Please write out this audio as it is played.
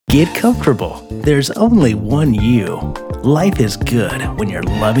Get comfortable. There's only one you. Life is good when you're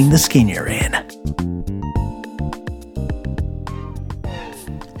loving the skin you're in.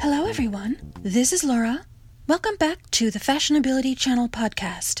 Hello, everyone. This is Laura. Welcome back to the Fashionability Channel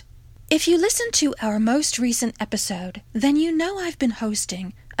podcast. If you listened to our most recent episode, then you know I've been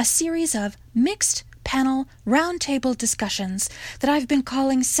hosting a series of mixed panel roundtable discussions that I've been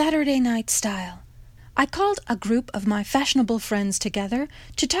calling Saturday Night Style. I called a group of my fashionable friends together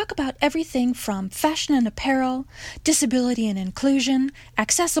to talk about everything from fashion and apparel, disability and inclusion,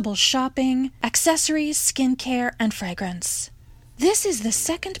 accessible shopping, accessories, skincare, and fragrance. This is the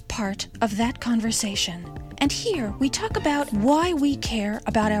second part of that conversation, and here we talk about why we care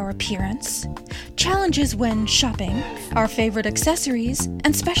about our appearance, challenges when shopping, our favorite accessories,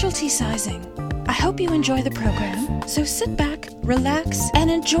 and specialty sizing. I hope you enjoy the program, so sit back, relax, and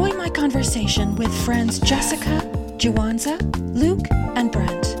enjoy my conversation with friends Jessica, Juwanza, Luke, and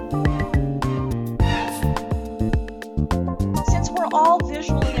Brent. Since we're all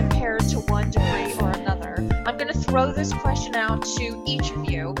visually impaired to one degree or another, I'm going to throw this question out to each of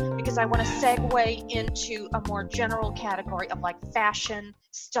you because I want to segue into a more general category of like fashion,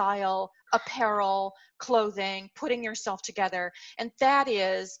 style, apparel, clothing, putting yourself together, and that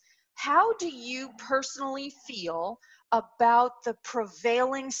is, how do you personally feel about the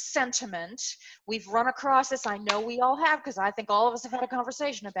prevailing sentiment? We've run across this, I know we all have, because I think all of us have had a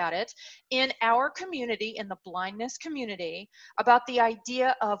conversation about it, in our community, in the blindness community, about the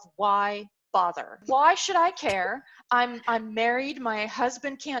idea of why bother? Why should I care? I'm married, my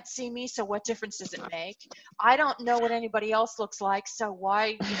husband can't see me, so what difference does it make? I don't know what anybody else looks like, so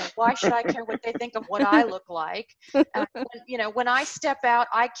why should I care what they think of what I look like? When I step out,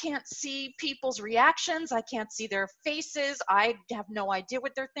 I can't see people's reactions, I can't see their faces, I have no idea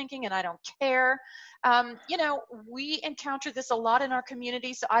what they're thinking, and I don't care. We encounter this a lot in our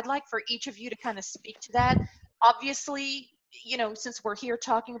community, so I'd like for each of you to kind of speak to that. Obviously, since we're here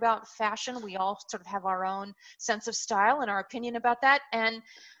talking about fashion, we all sort of have our own sense of style and our opinion about that. And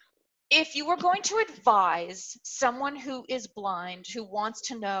if you were going to advise someone who is blind, who wants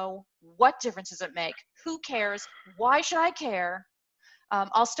to know what difference does it make, who cares, why should I care?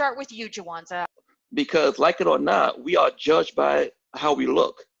 I'll start with you, Juwanza. Because like it or not, we are judged by how we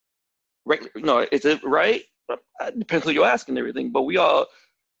look. Right? Is it right? It depends who you're asking and everything, but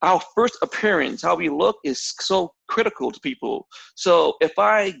our first appearance, how we look, is so critical to people. So if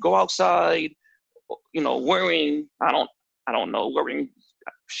I go outside, wearing, wearing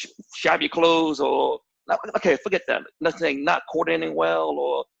shabby clothes, or okay, forget that. Nothing, not coordinating well,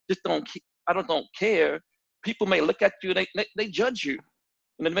 or just don't care. People may look at you, they judge you,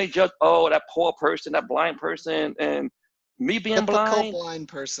 and they may judge, oh, that poor person, that blind person, and me being typical blind.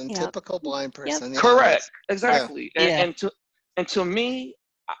 Typical blind person. Yep. Correct, exactly. Yeah. And to me.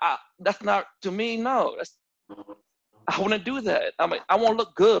 That's not, to me, no. I want to do that. I want to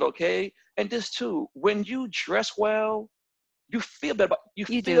look good, okay? And this too, when you dress well, you feel better. You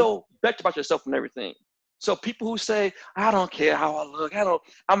feel better about yourself and everything. So people who say, I don't care how I look,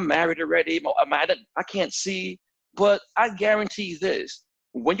 I'm married already, I can't see, but I guarantee this,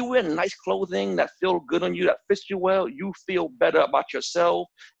 when you wear nice clothing that feel good on you, that fits you well, you feel better about yourself,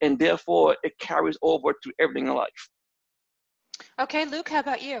 and therefore it carries over to everything in life. Okay, Luke, how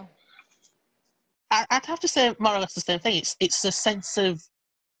about you? I'd have to say more or less the same thing. It's a sense of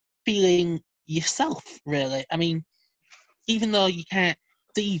feeling yourself, really. I mean, even though you can't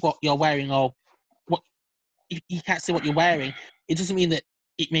see what you're wearing or what you can't see what you're wearing, it doesn't mean that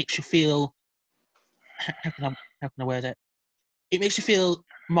it makes you feel. How can I word it? It makes you feel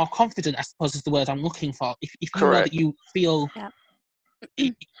more confident, I suppose, is the word I'm looking for. If you know that you feel,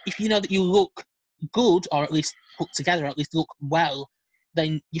 if you know that you look good, or at least put together, or at least look well,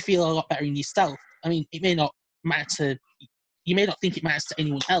 then you feel a lot better in yourself. I mean, it may not matter you may not think it matters to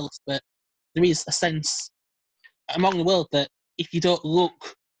anyone else, but there is a sense among the world that if you don't look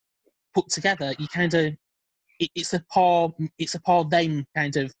put together, you kind of it's a poor them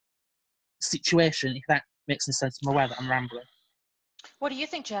kind of situation, if that makes any sense. I'm aware that I'm rambling. What do you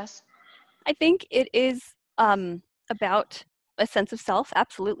think, Jess? I think it is about a sense of self.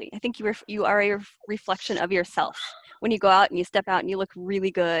 Absolutely. I think you are a reflection of yourself. When you go out and you step out and you look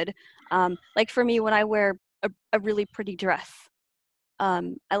really good. Like for me, when I wear a really pretty dress,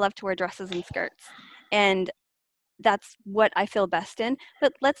 I love to wear dresses and skirts. And that's what I feel best in.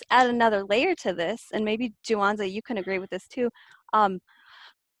 But let's add another layer to this. And maybe, Juwanza, you can agree with this too.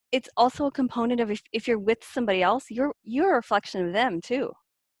 It's also a component of if you're with somebody else, you're a reflection of them too.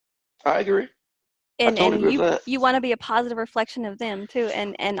 I agree. And you want to be a positive reflection of them too,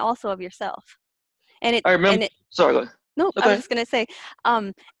 and also of yourself. And I remember. Sorry. No, I was Okay. just gonna say,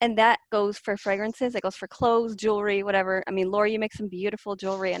 and that goes for fragrances, it goes for clothes, jewelry, whatever. I mean, Laura, you make some beautiful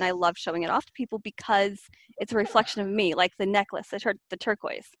jewelry, and I love showing it off to people because it's a reflection of me, like the necklace, the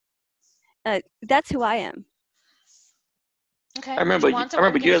turquoise. That's who I am. Okay. I remember. Juwanza, I what were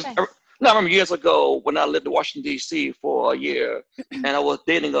remember you gonna years. say? No, I remember years ago when I lived in Washington D.C. for a year, and I was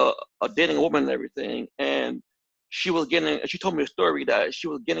dating a woman and everything, and she told me a story that she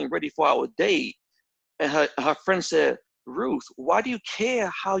was getting ready for our date, and her friend said, "Ruth, why do you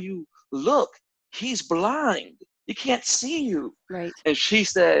care how you look? He's blind. He can't see you." Right. And she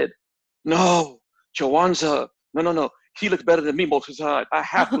said, "No, Jawanza, no. He looks better than me most of the time. I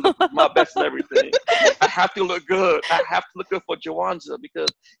have to look my best and everything. I have to look good. I have to look good for Jawanza because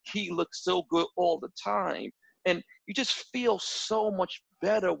he looks so good all the time." And you just feel so much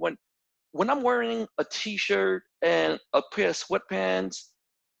better when I'm wearing a t-shirt and a pair of sweatpants.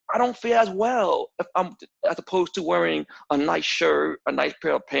 I don't feel as well if I'm as opposed to wearing a nice shirt, a nice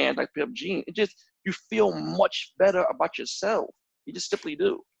pair of pants, a nice pair of jeans. It just you feel much better about yourself. You just simply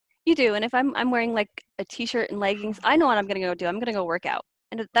do. You do, and if I'm wearing like a t-shirt and leggings, I know what I'm gonna go do. I'm gonna go work out,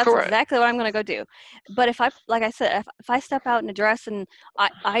 and that's Correct. exactly what I'm gonna go do. But if I, like I said, if I step out in a dress and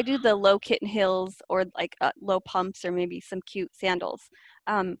I do the low kitten heels or like low pumps or maybe some cute sandals,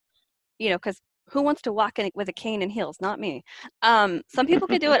 um, because who wants to walk in with a cane and heels? Not me. Some people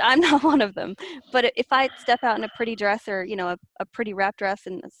could do it. I'm not one of them. But if I step out in a pretty dress or a pretty wrap dress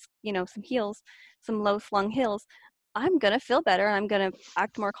and some heels, some low slung heels, I'm gonna feel better and I'm gonna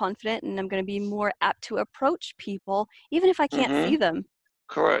act more confident and I'm gonna be more apt to approach people even if I can't Mm-hmm. see them.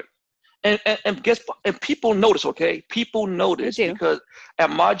 Correct. And people notice, okay? People They notice do. because at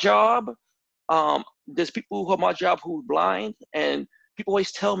my job, there's people who are my job who are blind, and people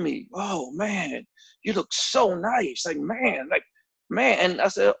always tell me, "Oh man, you look so nice." Like man. And I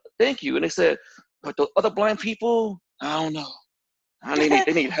said, "Thank you." And they said, "But the other blind people, I don't know. They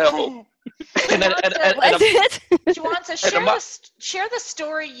need help." and then, Was it? Juwanza, share the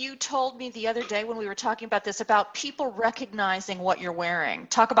story you told me the other day when we were talking about this, about people recognizing what you're wearing.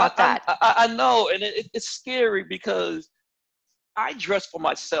 Talk about that. I know, and it's scary because I dress for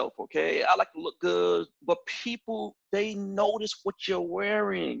myself, okay? I like to look good, but people, they notice what you're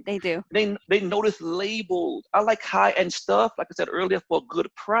wearing. They do. They notice labels. I like high-end stuff, like I said earlier, for a good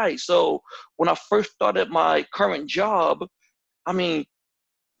price. So when I first started my current job, I mean,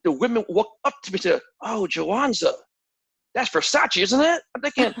 the women walk up to me and say, "Oh, Joanza, that's Versace, isn't it?" I'm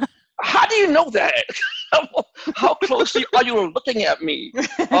thinking, how do you know that? How closely are you looking at me?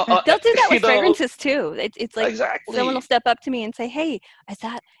 They'll do that with fragrances too. It's like exactly. someone will step up to me and say, "Hey, is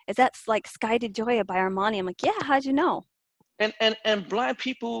that like Sky de Joya by Armani?" I'm like, "Yeah, how'd you know?" And blind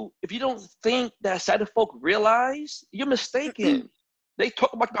people, if you don't think that sighted folk realize, you're mistaken. They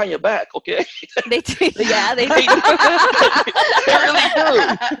talk about behind your back, okay? They do. Yeah, they do. They really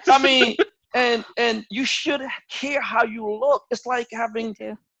do. I mean, and you should care how you look. It's like having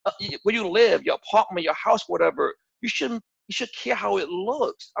where you live, your apartment, your house, whatever. You should care how it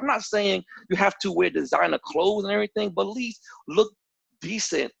looks. I'm not saying you have to wear designer clothes and everything, but at least look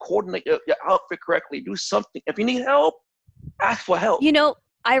decent, coordinate your outfit correctly, do something. If you need help, ask for help.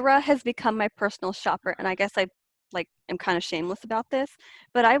 Ira has become my personal shopper, and I guess I am kind of shameless about this,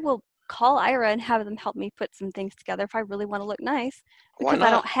 but I will call Ira and have them help me put some things together if I really want to look nice, because I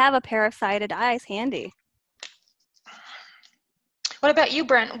don't have a pair of sighted eyes handy. What about you,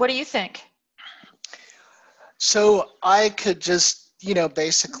 Brent? What do you think? So I could just,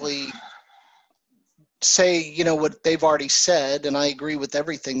 basically say, what they've already said, and I agree with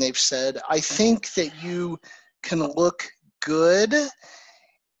everything they've said. I think that you can look good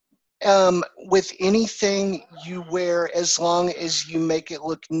with anything you wear as long as you make it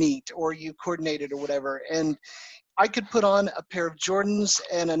look neat or you coordinate it or whatever. And I could put on a pair of Jordans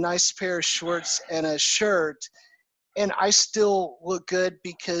and a nice pair of shorts and a shirt, and I still look good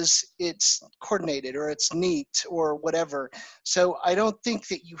because it's coordinated or it's neat or whatever. So I don't think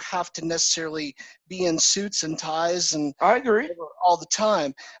that you have to necessarily be in suits and ties and I agree all the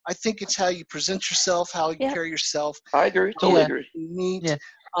time. I think it's how you present yourself, how you carry yourself. I agree. Totally agree. Neat. Yeah.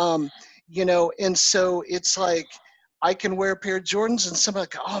 And so it's like I can wear a pair of Jordans and somebody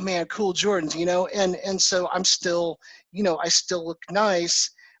like, "Oh man, cool Jordans," and so I'm still, I still look nice.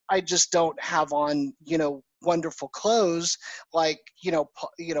 I just don't have on, wonderful clothes like, a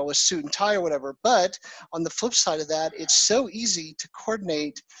suit and tie or whatever. But on the flip side of that, it's so easy to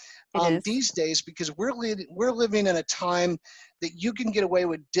coordinate these days because we're living in a time that you can get away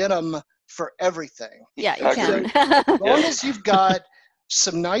with denim for everything. Yeah, you can. As long as you've got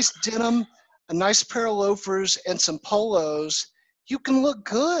some nice denim, a nice pair of loafers, and some polos, you can look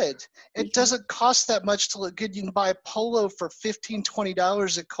good. It You can. doesn't cost that much to look good. You can buy a polo for $15,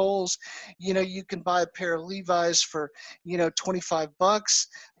 $20 at Kohl's. You know, you can buy a pair of Levi's for, you know, $25,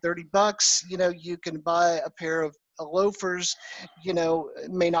 $30. You know, you can buy a pair of loafers. You know,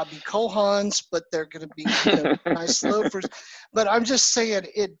 it may not be Kohl's, but they're going to be, you know, nice loafers. But I'm just saying,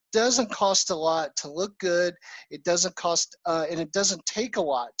 it doesn't cost a lot to look good. It doesn't cost, and it doesn't take a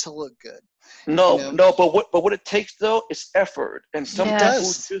lot to look good. No, You know? no, but what it takes though is effort, and some It people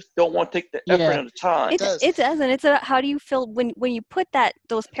does. just don't want to take the Yeah. effort and the time. does. It does, and it's about how do you feel when you put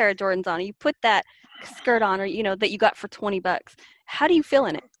those pair of Jordans on, or you put that skirt on, or you know that you got for $20. How do you feel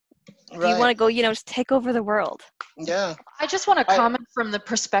in it? Do you want to go, you know, just take over the world? Yeah. I just want to comment from the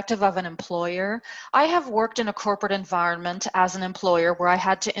perspective of an employer. I have worked in a corporate environment as an employer where I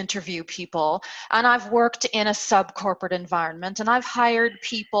had to interview people, and I've worked in a sub-corporate environment, and I've hired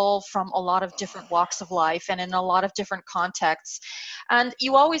people from a lot of different walks of life and in a lot of different contexts. And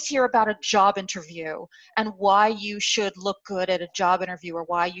you always hear about a job interview and why you should look good at a job interview or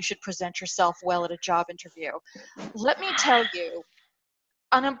why you should present yourself well at a job interview. Let me tell you,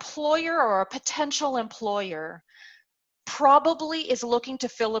 an employer or a potential employer probably is looking to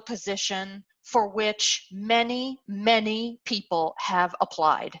fill a position for which many, many people have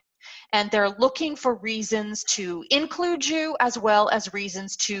applied. And they're looking for reasons to include you as well as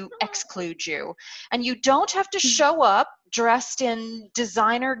reasons to exclude you. And you don't have to show up dressed in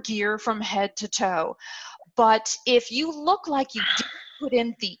designer gear from head to toe. But if you look like you did put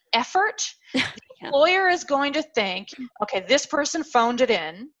in the effort, the employer is going to think, okay, this person phoned it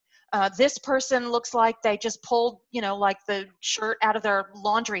in. This person looks like they just pulled, you know, like the shirt out of their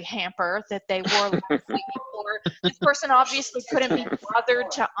laundry hamper that they wore last week. Or this person obviously couldn't be bothered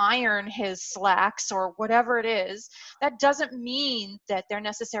to iron his slacks or whatever it is. That doesn't mean that they're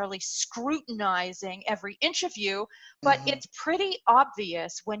necessarily scrutinizing every inch of you, but it's pretty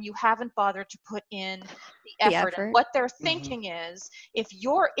obvious when you haven't bothered to put in the effort. And what they're thinking is, if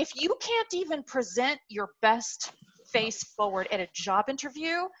you can't even present your best face forward at a job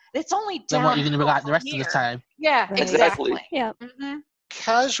interview, it's only down. Then what you're going to be like the rest of the time? Yeah, Right. exactly. Yeah. Mm-hmm.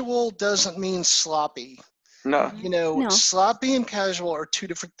 Casual doesn't mean sloppy. No. You know, No. sloppy and casual are two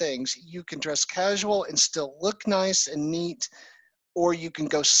different things. You can dress casual and still look nice and neat, or you can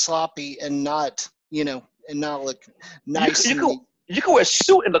go sloppy and not, you know, and not look nice and neat. You can wear a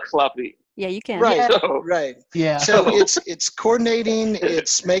suit and look sloppy. Yeah, you can. Right, So, right. Yeah. So it's coordinating,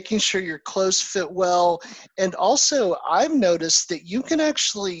 it's making sure your clothes fit well. And also I've noticed that you can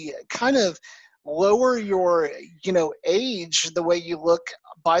actually kind of lower your, you know, age the way you look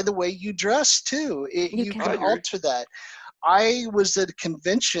by the way you dress too. You can. can alter that. I was at a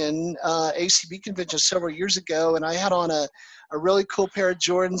convention, ACB convention several years ago, and I had on a really cool pair of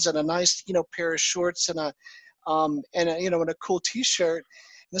Jordans and a nice, you know, pair of shorts and a you know, and a cool t-shirt.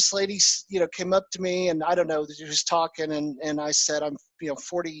 This lady, you know, came up to me, and I don't know, she was talking, and I said, I'm, you know,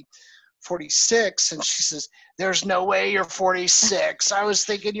 46, and she says, there's no way you're 46. I was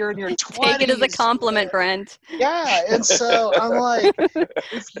thinking you're in your 20s. Take it as a compliment, Brent. Yeah, and so I'm like,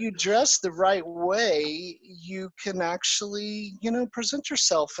 if you dress the right way, you can actually, you know, present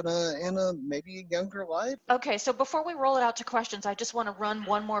yourself in a maybe a younger life. Okay, so before we roll it out to questions, I just want to run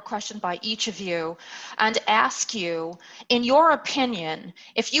one more question by each of you and ask you, in your opinion,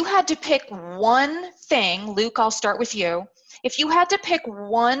 if you had to pick one thing, Luke, I'll start with you. If you had to pick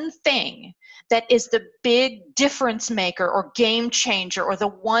one thing that is the big difference maker or game changer, or the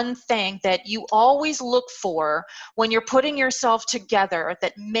one thing that you always look for when you're putting yourself together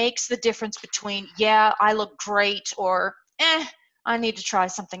that makes the difference between, yeah, I look great, or I need to try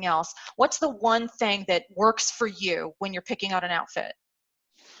something else. What's the one thing that works for you when you're picking out an outfit?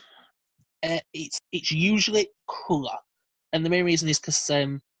 It's usually colour. And the main reason is because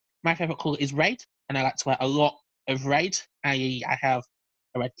my favourite colour is red, and I like to wear a lot of red, i.e. I have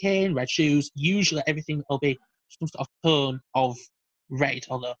a red cane, red shoes. Usually everything will be some sort of tone of red,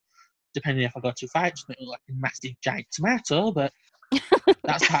 although depending if I go too far, it just makes me look like a massive giant tomato, but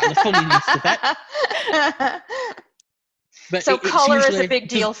that's part of the funniness of it. But so color is a usually big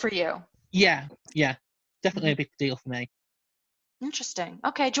deal for you. Yeah, definitely a big deal for me. Interesting.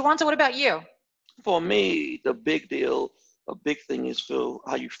 Okay, Juwanza, what about you? For me, the big deal, a big thing is for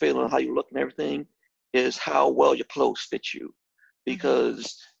how you feel and how you look and everything, is how well your clothes fit you.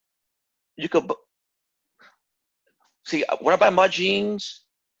 Because you could see, when I buy my jeans,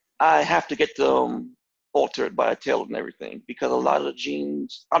 I have to get them altered by a tailor and everything, because a lot of the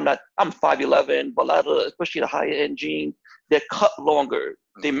jeans, I'm 5'11", but a lot of, especially the higher end jeans, they're cut longer.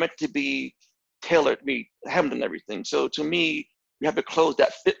 They're meant to be tailored, be hemmed and everything. So to me, you have the clothes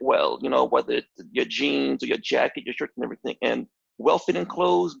that fit well, you know, whether it's your jeans or your jacket, your shirt and everything. And well-fitting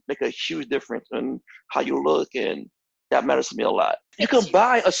clothes make a huge difference in how you look, and that matters to me a lot. You can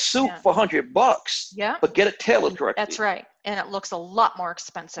buy a suit for $100, but get it tailored correctly. That's right, and it looks a lot more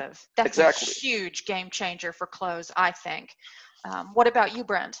expensive. That's a huge game changer for clothes, I think. What about you,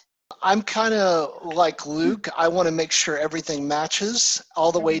 Brent? I'm kind of like Luke. I want to make sure everything matches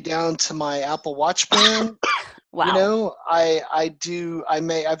all the way down to my Apple Watch band. Wow. You know, I've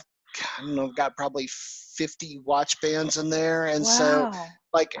got probably 50 watch bands in there. And so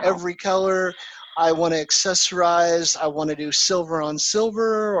like every color, I want to accessorize. I want to do silver on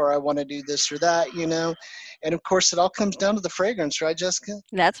silver, or I want to do this or that, you know. And of course, it all comes down to the fragrance, right, Jessica?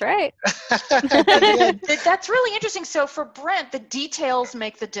 That's right. That's really interesting. So for Brent, the details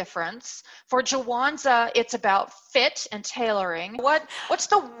make the difference. For Jawanza, it's about fit and tailoring. What's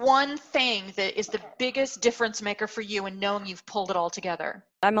the one thing that is the biggest difference maker for you in knowing you've pulled it all together?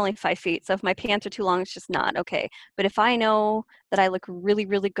 I'm only 5 feet, so if my pants are too long, it's just not okay. But if I know that I look really,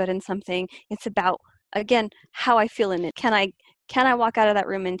 really good in something, it's about, again, how I feel in it. Can I walk out of that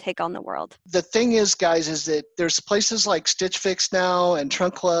room and take on the world? The thing is, guys, is that there's places like Stitch Fix now and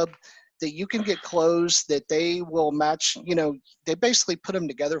Trunk Club that you can get clothes that they will match, you know, they basically put them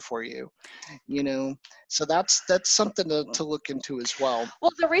together for you, you know. So that's something to look into as well.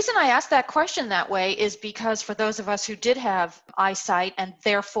 Well, the reason I asked that question that way is because for those of us who did have eyesight and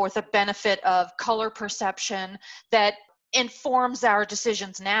therefore the benefit of color perception that informs our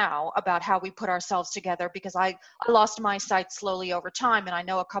decisions now about how we put ourselves together, because I lost my sight slowly over time, and I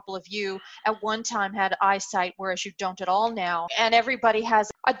know a couple of you at one time had eyesight, whereas you don't at all now, and everybody has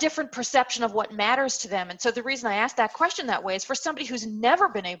a different perception of what matters to them. And so the reason I asked that question that way is for somebody who's never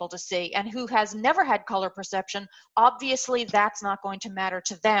been able to see and who has never had color perception, obviously that's not going to matter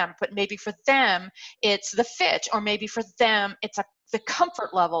to them, but maybe for them it's the fit, or maybe for them it's the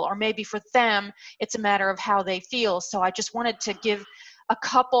comfort level, or maybe for them it's a matter of how they feel. So I just wanted to give a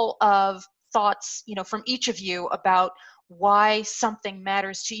couple of thoughts, you know, from each of you about why something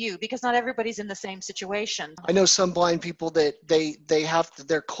matters to you, because not everybody's in the same situation. I know some blind people that they have to,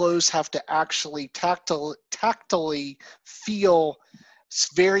 their clothes have to actually tactily feel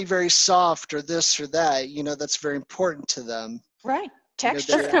very, very soft, or this or that, you know. That's very important to them. Right.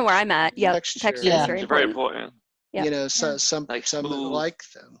 Texture. That's kind of where I'm at. Yeah, texture is very It's very important. important. Yep. You know, some Like some smooth. like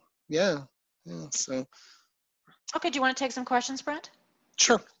them. Yeah. So Okay, do you want to take some questions, Brent?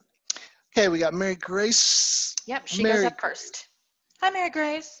 sure. Okay, we got Mary Grace. Yep, she goes up first. Hi, Mary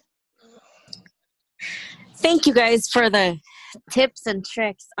Grace. Thank you guys for the tips and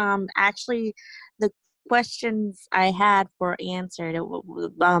tricks. Actually, the questions I had were answered.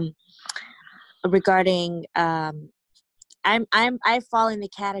 Regarding I fall in the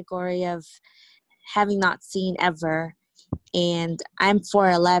category of having not seen ever, and I'm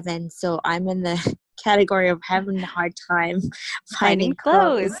 4'11", so I'm in the category of having a hard time finding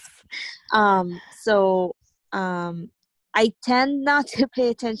clothes. I tend not to pay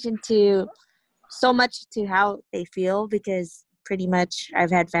attention to so much to how they feel, because pretty much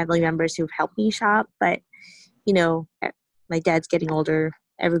I've had family members who've helped me shop, but you know, my dad's getting older.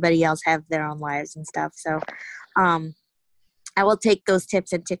 Everybody else have their own lives and stuff. So I will take those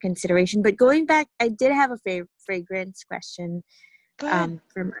tips into consideration. But going back, I did have a fragrance question from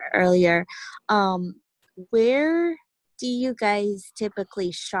earlier. Where do you guys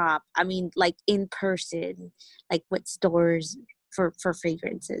typically shop? I mean, like in person, like what stores for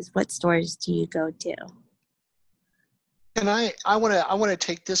fragrances? What stores do you go to? And I want to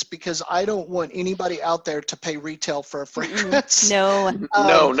take this because I don't want anybody out there to pay retail for a fragrance. No.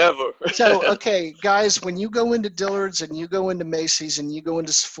 No, never. So, okay, guys, when you go into Dillard's and you go into Macy's and you go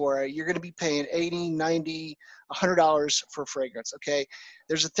into Sephora, you're going to be paying $80, $90, $100 for fragrance, okay?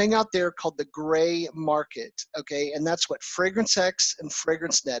 There's a thing out there called the gray market, okay? And that's what Fragrance X and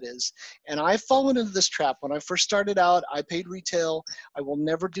Fragrance Net is. And I've fallen into this trap. When I first started out, I paid retail. I will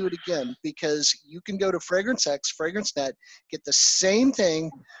never do it again, because you can go to Fragrance X, Fragrance Net, get the same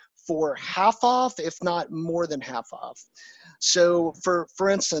thing for half off, if not more than half off. So for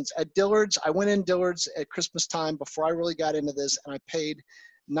instance, at Dillard's, I went in Dillard's at Christmas time before I really got into this, and I paid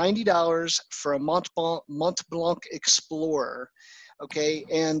 $90 for a Mont Blanc Explorer, okay?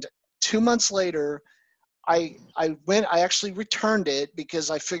 And 2 months later, I actually returned it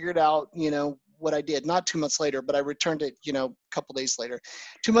because I figured out, you know, what I did. Not 2 months later, but I returned it, you know, a couple days later.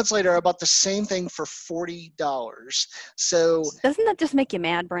 2 months later, I bought the same thing for $40. So doesn't that just make you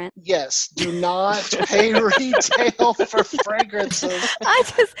mad, Brent? yes, do not pay retail for fragrances. I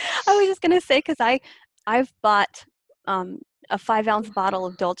was just gonna say, because I've bought a 5-ounce bottle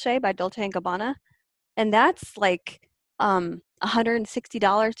of Dolce by Dolce & Gabbana, and that's like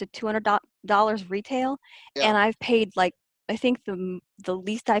 $160 to $200 retail, Yeah. and I've paid like I think the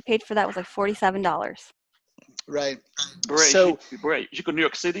least I paid for that was like $47. Right. Right. So Right. You go to New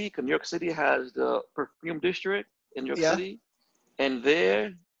York City, 'cause New York City has the perfume district in New York yeah, City. And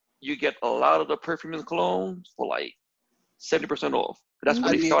there you get a lot of the perfume and colognes for like 70% off. That's where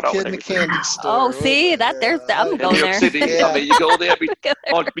I'd they be a start out with kid in the everything. candy store. Oh, see, I'm In New going York there. City, I Yeah. mean, you go there Go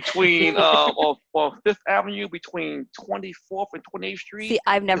there. between on Fifth Avenue between 24th and 28th Street. See,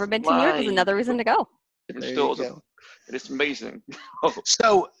 I've never This been to New York. Is line another reason to go. in the There you stores, go. and it's amazing.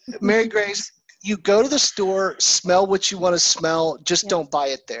 So, Mary Grace, you go to the store, smell what you want to smell, just Yep. don't buy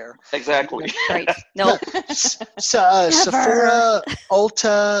it there. Exactly. Right. No. Sephora,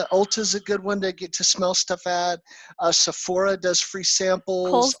 Ulta's a good one to get to smell stuff at. Sephora does free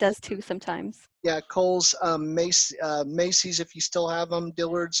samples. Kohl's does too sometimes. Yeah, Kohl's, Macy's if you still have them,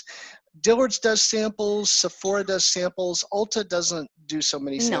 Dillard's does samples, Sephora does samples, Ulta doesn't do so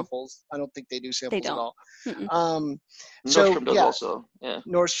many No. samples. I don't think they do samples at don't. all. Mm-mm. So Nordstrom does yeah, also. Yeah.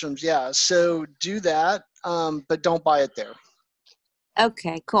 Nordstrom's, yeah. So do that, but don't buy it there.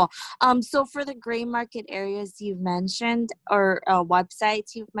 Okay, cool. So for the gray market areas you've mentioned, or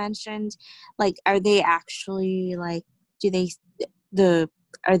websites you've mentioned, like, are they actually like,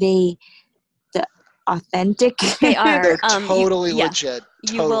 are they the authentic? They are. They're totally yeah. legit.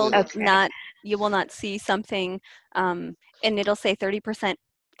 You will Totally. not see something, and it'll say 30%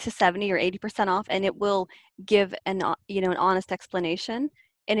 to 70 or 80% off, and it will give an honest explanation.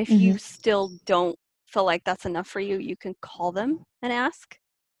 And if you still don't feel like that's enough for you, you can call them and ask.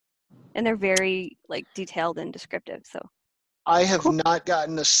 And they're very like detailed and descriptive. So I have not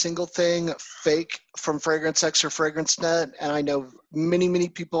gotten a single thing fake from Fragrance X or Fragrance Net, and I know many, many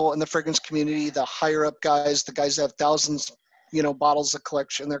people in the fragrance community, the higher up guys, the guys that have thousands, bottles of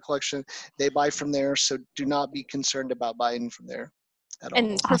collection in their collection, they buy from there. So do not be concerned about buying from there at all.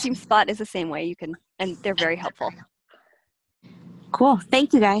 And Perfume Spot is the same way. You can, and they're very helpful. Cool.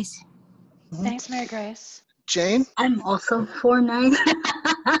 Thank you, guys. Thanks, Mary Grace. Jane? I'm also 4'9".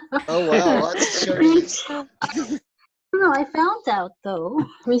 Oh wow, that's serious. No, I found out though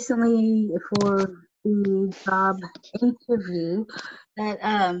recently for the job interview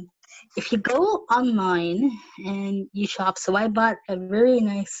that if you go online and you shop, so I bought a very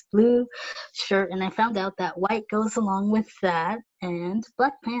nice blue shirt and I found out that white goes along with that and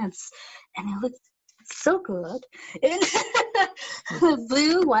black pants, and it looked so good.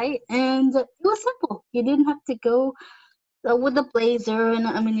 Blue, white, and it was simple. You didn't have to go with the blazer, and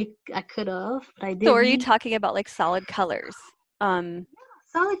I mean, I could have, but I didn't. So are you talking about like solid colors?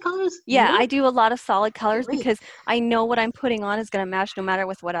 Solid colors? Yeah, I do a lot of solid colors Great. because I know what I'm putting on is going to match no matter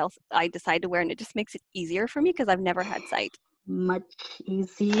with what else I decide to wear, and it just makes it easier for me because I've never had sight. Much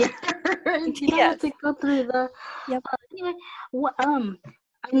easier. You don't have to go through the. Yep. Anyway,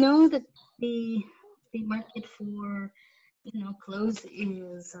 I know that the market for clothes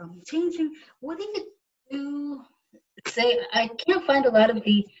is changing. What do you do? Say, I can't find a lot of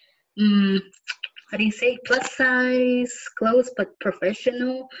the how do you say, plus size clothes, but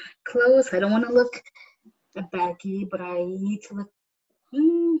professional clothes. I don't want to look baggy, but I need to look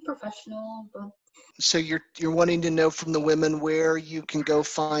professional. But So you're wanting to know from the women where you can go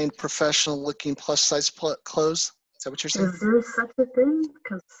find professional looking plus size clothes? Is that what you're saying? is there such a thing?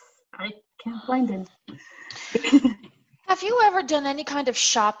 Because I can't find it. Have you ever done any kind of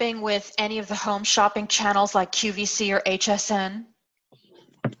shopping with any of the home shopping channels like QVC or HSN?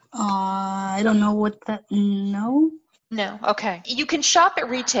 I don't know what that. No. No, okay. You can shop at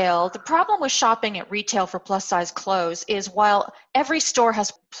retail. The problem with shopping at retail for plus size clothes is while every store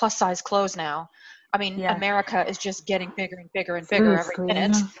has plus size clothes now, I mean, Yeah. America is just getting bigger and bigger and bigger every Seriously,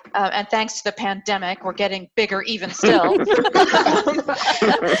 minute. yeah. And thanks to the pandemic, we're getting bigger even still.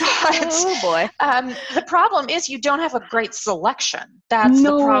 Oh boy. The problem is you don't have a great selection. That's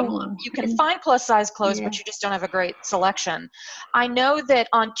the problem. You can find plus size clothes, but you just don't have a great selection. I know that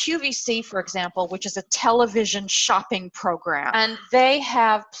on QVC, for example, which is a television shopping program, and they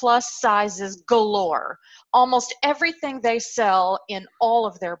have plus sizes galore. Almost everything they sell in all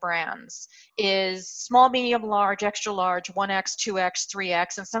of their brands is small, medium, large, extra large, 1X, 2X,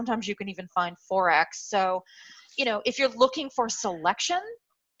 3X, and sometimes you can even find 4X. So, if you're looking for selection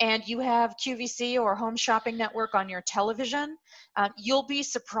and you have QVC or Home Shopping Network on your television, you'll be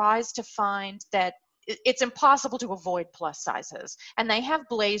surprised to find that it's impossible to avoid plus sizes. And they have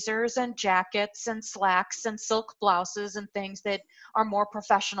blazers and jackets and slacks and silk blouses and things that are more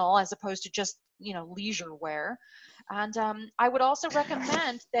professional as opposed to just, leisure wear. And I would also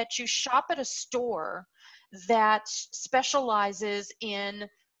recommend that you shop at a store that specializes in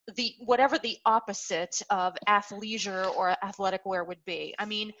whatever the opposite of athleisure or athletic wear would be. I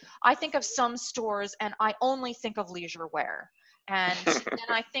mean, I think of some stores and I only think of leisure wear. And then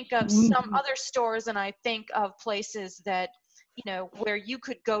I think of some other stores and I think of places that, where you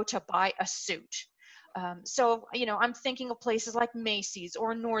could go to buy a suit. So, I'm thinking of places like Macy's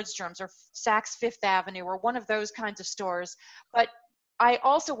or Nordstrom's or Saks Fifth Avenue or one of those kinds of stores. But I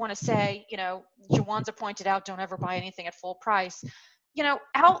also want to say, Jawanza pointed out, don't ever buy anything at full price.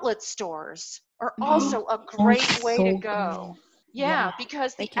 Outlet stores are also a great way to go. Yeah,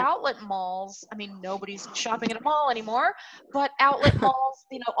 because the outlet malls, I mean, nobody's shopping at a mall anymore, but outlet malls,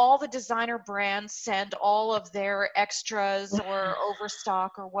 all the designer brands send all of their extras or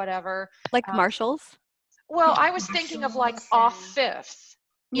overstock or whatever. Like Marshalls? Well, I was thinking of like off Fifth.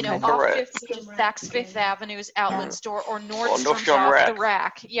 Off Fifth, which is Saks Fifth Avenue's outlet store, or Nordstrom's off the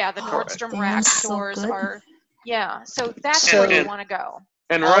Rack. Yeah, the Nordstrom Rack stores are. Yeah, so that's where you want to go.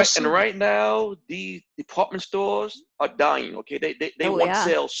 And right now, the department stores are dying. Okay, they want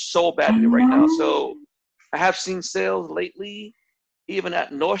sales so badly right now. So I have seen sales lately, even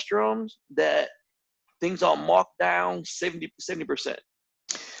at Nordstrom's, that things are marked down 70%.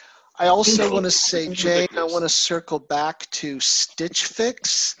 I also want to say, Jane, I want to circle back to Stitch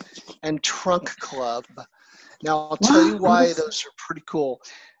Fix and Trunk Club. Now, I'll tell you why those are pretty cool.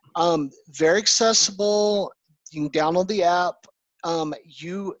 Very accessible. You can download the app.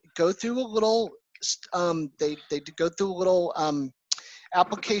 You go through a little, they go through a little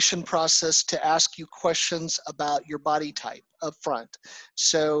application process to ask you questions about your body type up front.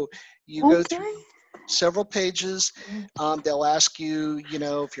 So you go through several pages. They'll ask you,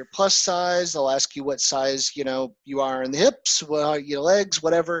 if you're plus size. They'll ask you what size, you are in the hips, your legs,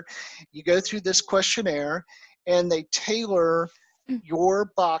 whatever. You go through this questionnaire, and they tailor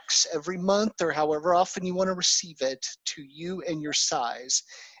your box every month or however often you want to receive it to you and your size.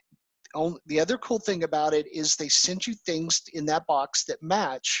 The other cool thing about it is they send you things in that box that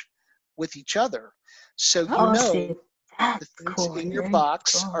match with each other. So the things in your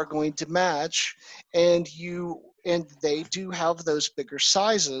box are going to match, and they do have those bigger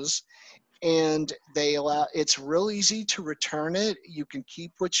sizes, and it's real easy to return it. You can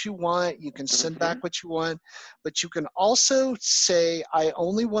keep what you want, you can send back what you want, but you can also say, I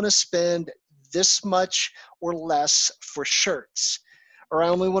only want to spend this much or less for shirts, or I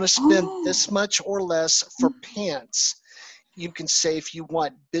only want to spend this much or less for pants. You can say if you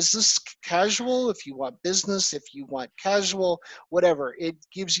want business casual, if you want business, if you want casual, whatever. It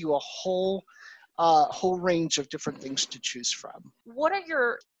gives you a whole range of different things to choose from. What are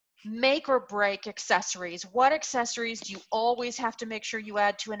your make or break accessories? What accessories do you always have to make sure you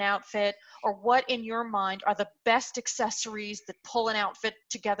add to an outfit, or what in your mind are the best accessories that pull an outfit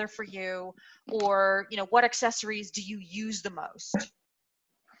together for you, or what accessories do you use the most?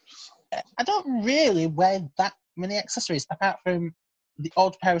 I don't really wear that many accessories apart from the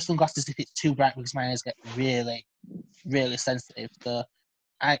odd pair of sunglasses if it's too bright, because my eyes get really, really sensitive. So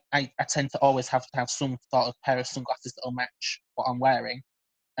I tend to always have to have some sort of pair of sunglasses that'll match what I'm wearing.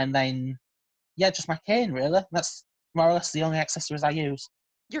 And then, just my cane, really. That's more or less the only accessories I use.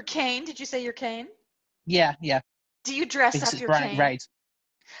 Your cane? Did you say your cane? Yeah. Do you dress because up your bright cane? Red.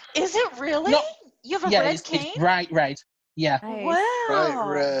 Is it really? No. You have a red cane? It's bright red. Yeah. Nice. Wow.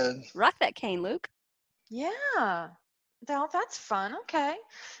 Bright red. Rock that cane, Luke. Yeah. Well, that's fun. Okay.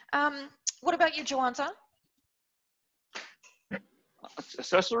 What about you, Jawanza?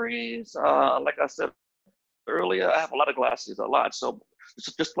 Accessories, like I said earlier, I have a lot of glasses, So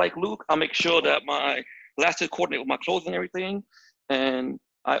just like Luke, I make sure that my glasses coordinate with my clothes and everything. And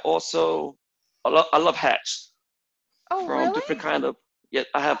I also, I love hats. Oh, from really? Different kind of,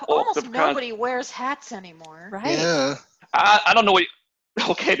 I have all Almost different kinds. nobody wears hats anymore. Right. Yeah. I don't know what.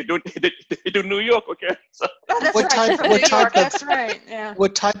 Okay, they do New York. Okay, so Oh, that's What right. type- You're from what New type York. of- That's right. Yeah.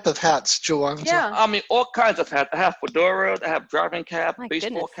 What type of hats, Joanne? Yeah. I mean all kinds of hats. I have fedoras. I have driving caps, My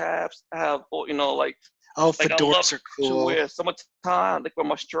baseball goodness. caps. I have like Oh, I fedoras love are to cool. wear summertime. Like wear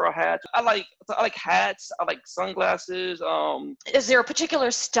my straw hats. I like hats. I like sunglasses. Is there a particular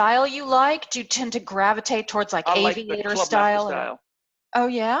style you like? Do you tend to gravitate towards like I like the aviator Club Master style? style. Oh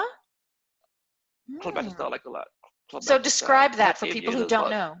yeah. Club Master style, I like a lot. Club So Master describe style. I that have for people who aviators, don't but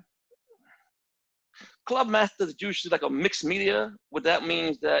know. Club Master is usually like a mixed media. What that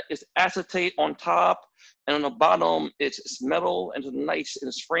means that it's acetate on top, and on the bottom it's metal, and it's nice, and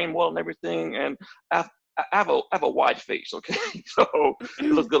it's frame well and everything. And I have a wide face, okay, so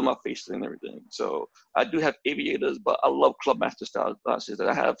it looks good on my face and everything. So I do have aviators, but I love Club Master style glasses.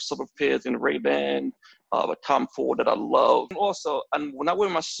 I have several pairs in Ray-Ban, a Tom Ford that I love. And also, and when I wear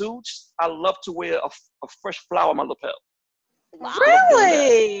my suits, I love to wear a fresh flower on my lapel.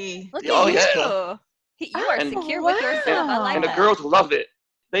 Really? Look Oh, at yeah. you. You are And- secure with yourself. I like And the that. girls love it.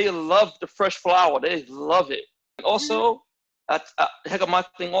 They love the fresh flower. They love it. And also, heck of my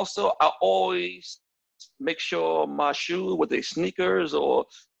thing also, I always make sure my shoes, whether they sneakers or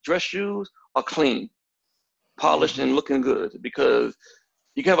dress shoes, are clean, polished, and looking good. Because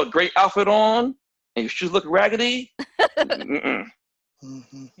you can have a great outfit on and your shoes look raggedy.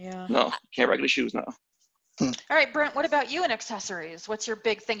 Yeah. No, you can't raggedy shoes now. All right, Brent, what about you and accessories? What's your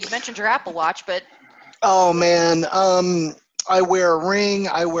big thing? You mentioned your Apple Watch, but Oh man, I wear a ring,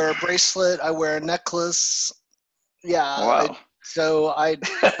 I wear a bracelet, I wear a necklace. Yeah, Wow.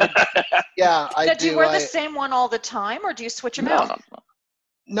 yeah, I now, do. do you wear the same one all the time, or do you switch them No, out? no, no.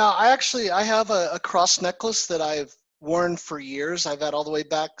 No, I have a cross necklace that I've worn for years. I've had all the way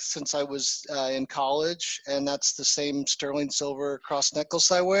back since I was in college, and that's the same sterling silver cross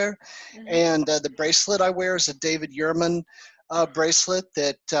necklace I wear. Mhm. And the bracelet I wear is a David Yurman bracelet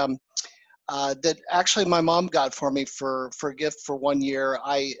that actually my mom got for me for a gift for 1 year.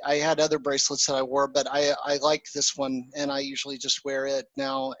 I had other bracelets that I wore, but I like this one, and I usually just wear it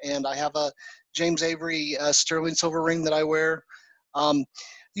now. And I have a James Avery sterling silver ring that I wear.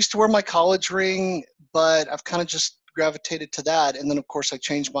 Used to wear my college ring, but I've kind of just gravitated to that. And then of course I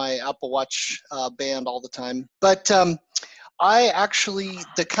change my Apple Watch band all the time. But I actually,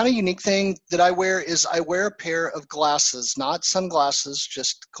 the kind of unique thing that I wear is I wear a pair of glasses, not sunglasses,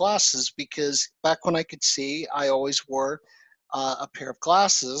 just glasses, because back when I could see, I always wore a pair of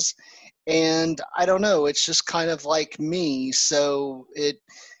glasses. And I don't know, it's just kind of like me. So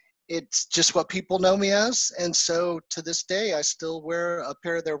it's just what people know me as. And so to this day, I still wear a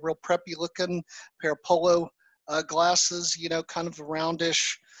pair of their real preppy looking pair of polo glasses, you know, kind of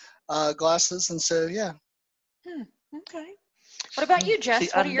roundish glasses. And so, yeah. Okay. What about you, Jess? See,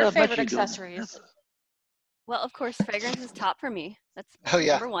 What I are your never met favorite you doing accessories? Well, of course, fragrance is top for me. That's Oh,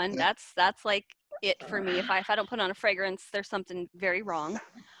 yeah. number one. Yeah. That's like it for me. If I don't put on a fragrance, there's something very wrong.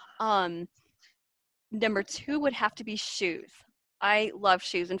 Number two would have to be shoes. I love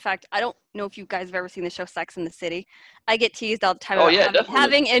shoes. In fact, I don't know if you guys have ever seen the show Sex and the City. I get teased all the time Oh, about yeah, definitely.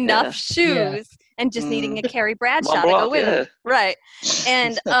 having enough Yeah. shoes and just needing a Carrie Mont Bradshaw to go Blanc, with yeah. them. Right.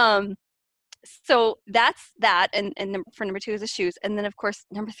 And so that's that. And for number two is the shoes. And then of course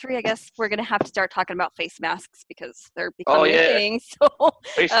number three, I guess we're gonna have to start talking about face masks because they're becoming a yeah. thing. So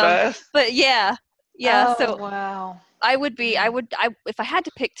Face mask. but yeah. Oh, So wow. I would if I had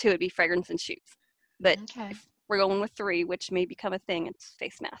to pick two, it'd be fragrance and shoes. But Okay. if we're going with three, which may become a thing, it's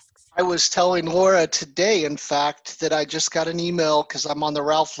face masks. I was telling Laura today, in fact, that I just got an email because I'm on the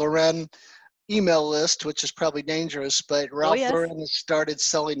Ralph Lauren email list, which is probably dangerous, but Ralph yes. Lauren has started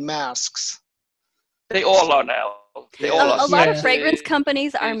selling masks. They all are now. They all are. A lot of Scented, fragrance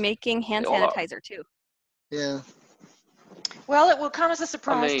companies are they- making hand they all are. sanitizer too. Yeah. Well, it will come as a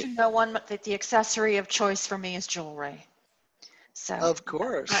surprise mean- to no one that the accessory of choice for me is jewelry. So Of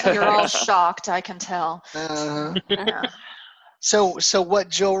course. you're all shocked, I can tell. Yeah. So what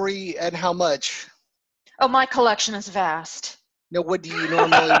jewelry and how much? Oh, my collection is vast. No, what do you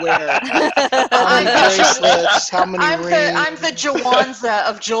normally wear? How I'm many the, bracelets? How many I'm rings? the Jawanza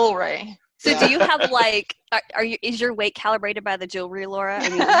of jewelry. So do you have like is your weight calibrated by the jewelry, Laura?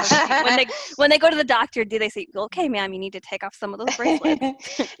 I mean, when they go to the doctor, do they say, "Okay, ma'am, you need to take off some of those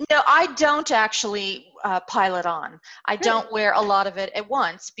bracelets"? No, I don't actually pile it on. I don't wear a lot of it at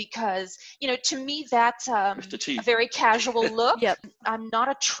once because, to me, that's a very casual look. Yep. I'm not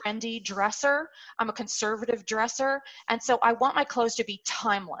a trendy dresser. I'm a conservative dresser. And so I want my clothes to be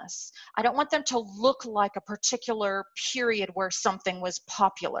timeless. I don't want them to look like a particular period where something was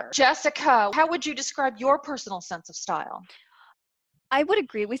popular. Jessica, how would you describe your personal sense of style? I would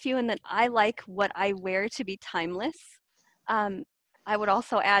agree with you in that I like what I wear to be timeless. I would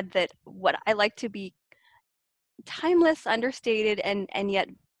also add that what I like to be timeless, understated, and yet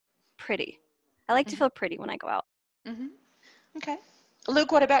pretty. I like to feel pretty when I go out. Mm-hmm. Okay.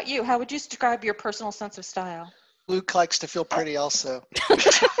 Luke, what about you? How would you describe your personal sense of style? Luke likes to feel pretty also.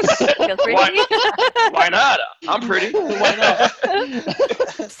 Feel pretty? Why not? I'm pretty. Why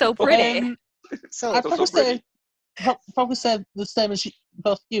not? So pretty. So I'd probably say the same as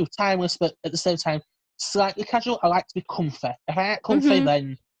both you, timeless, but at the same time, slightly casual. I like to be comfy. If I ain't comfy,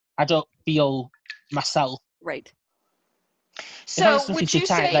 then I don't feel myself. Right. So if I'm would you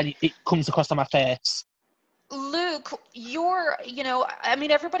tight, say, then it comes across on my face. Luke,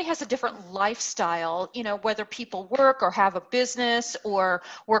 everybody has a different lifestyle, whether people work or have a business or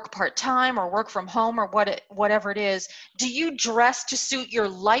work part-time or work from home or whatever it is. Do you dress to suit your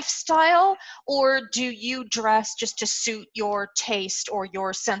lifestyle, or do you dress just to suit your taste or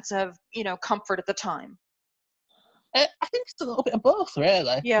your sense of, comfort at the time? I think it's a little bit of both,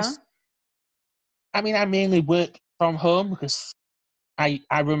 really. Yeah. I mean, I mainly work from home because I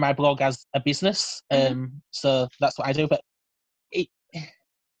run my blog as a business, so that's what I do. But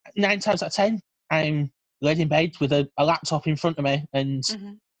 9 times out of 10, I'm laid in bed with a laptop in front of me and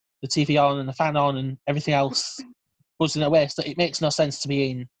the TV on and the fan on and everything else buzzing away. So it makes no sense to be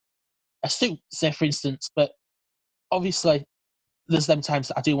in a suit, say, for instance. But obviously, there's them times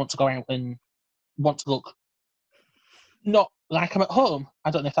that I do want to go out and want to look not like I'm at home. I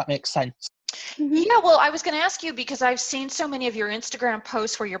don't know if that makes sense. Yeah, well, I was going to ask you because I've seen so many of your Instagram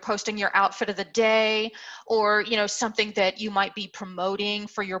posts where you're posting your outfit of the day or, something that you might be promoting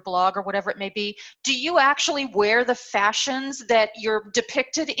for your blog or whatever it may be. Do you actually wear the fashions that you're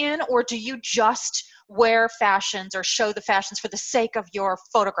depicted in, or do you just wear fashions or show the fashions for the sake of your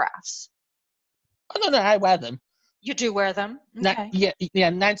photographs? Oh, no, I wear them. You do wear them? Okay. Yeah.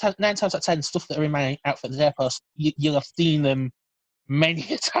 9 times out of 10, stuff that are in my outfit of the day post, you'll have seen them many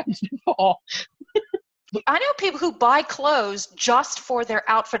times before. I know people who buy clothes just for their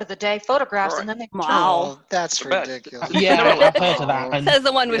outfit of the day photographs, and then they Wow, that's ridiculous. Yeah, I've heard of that. Says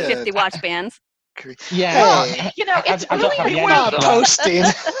the one with 50 watch bands. Yeah, hey, it's really I'm not posting.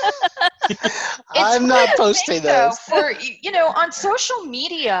 I'm not posting those. For on social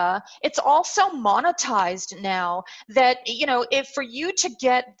media, it's also monetized now. That if for you to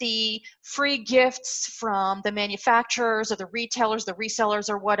get the free gifts from the manufacturers or the retailers, the resellers,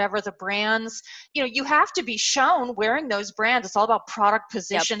 or whatever the brands, you have to be shown wearing those brands. It's all about product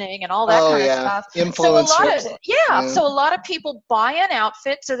positioning and all that kind of stuff. Influencers. So a lot of people buy an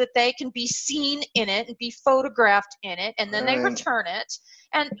outfit so that they can be seen in it and be photographed in it, and then they return it.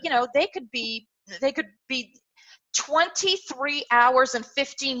 And they could be 23 hours and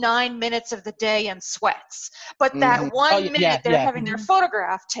 59 minutes of the day in sweats, but that 1 minute they're having their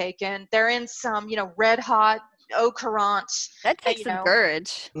photograph taken, they're in some red hot eau courant. That takes some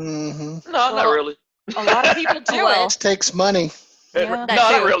courage. No, not really. A lot of people do it. It takes money. Yeah. No,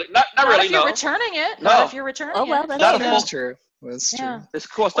 not really. Not really. If you're returning it. No. Not if you're returning Oh well, it. that's true. That's true. It's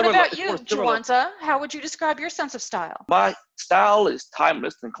cost. What about you, Juwanta? How would you describe your sense of style? My style is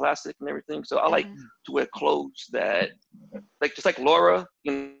timeless and classic and everything. So I like to wear clothes that, just like Laura,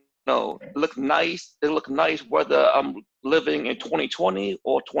 look nice. They look nice whether I'm living in 2020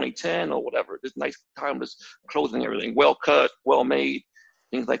 or 2010 or whatever. There's nice, timeless clothing and everything. Well cut, well made,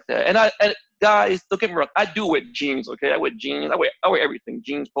 things like that. And guys, don't get me wrong. I do wear jeans. Okay, I wear jeans. I wear everything: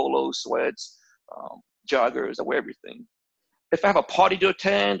 jeans, polos, sweats, joggers. I wear everything. If I have a party to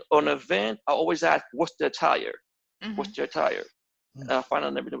attend or an event, I always ask, what's the attire? What's your attire? And I find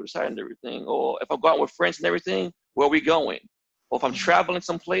out everything with attire and everything. Or if I go out with friends and everything, where are we going? Or if I'm traveling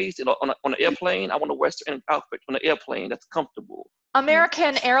someplace on an airplane, I want a Western outfit on an airplane that's comfortable.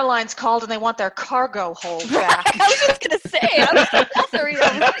 American Airlines called and they want their cargo hold back. I was just going to say, that's the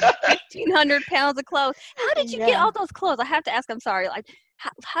reason. 1,500 pounds of clothes. How did you get all those clothes? I have to ask, I'm sorry.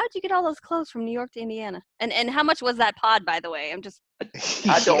 How did you get all those clothes from New York to Indiana? And how much was that pod, by the way? I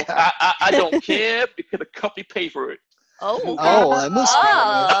don't care because the company paid for it. I must be.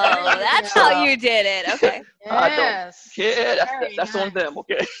 That's how you did it. Okay. Yes. I don't care. That's on them,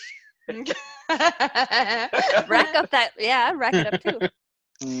 okay? Rack up that. Yeah, I'd rack it up too.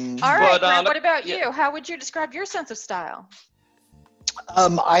 All right, Brent, what about you? How would you describe your sense of style?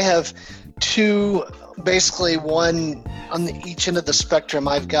 I have two, basically one on each end of the spectrum.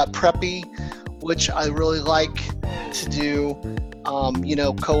 I've got preppy, which I really like to do,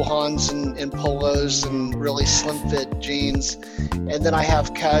 cohons and polos and really slim fit jeans. And then I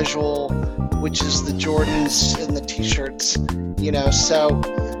have casual, which is the Jordans and the t-shirts, so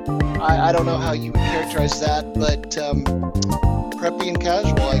I don't know how you would characterize that, but preppy and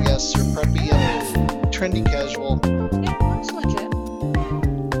casual, I guess, or preppy and trendy casual. Yeah, that's legit.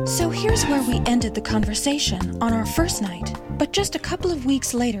 So here's where we ended the conversation on our first night. But just a couple of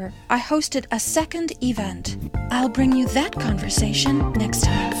weeks later, I hosted a second event. I'll bring you that conversation next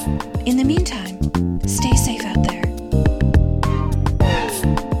time. In the meantime, stay safe out there.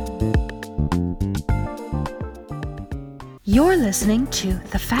 You're listening to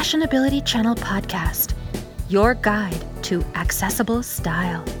the Fashionability Channel podcast, your guide to accessible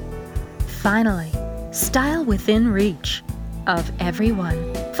style. Finally, style within reach of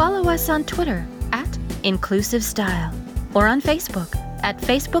everyone. Follow us on Twitter @InclusiveStyle or on Facebook at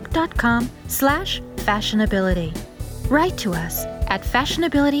facebook.com/fashionability. Write to us at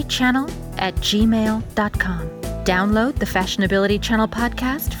fashionabilitychannel@gmail.com. Download the Fashionability Channel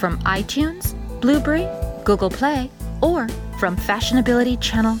podcast from iTunes, Blueberry, Google Play, or from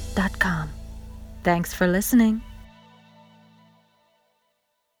fashionabilitychannel.com. Thanks for listening.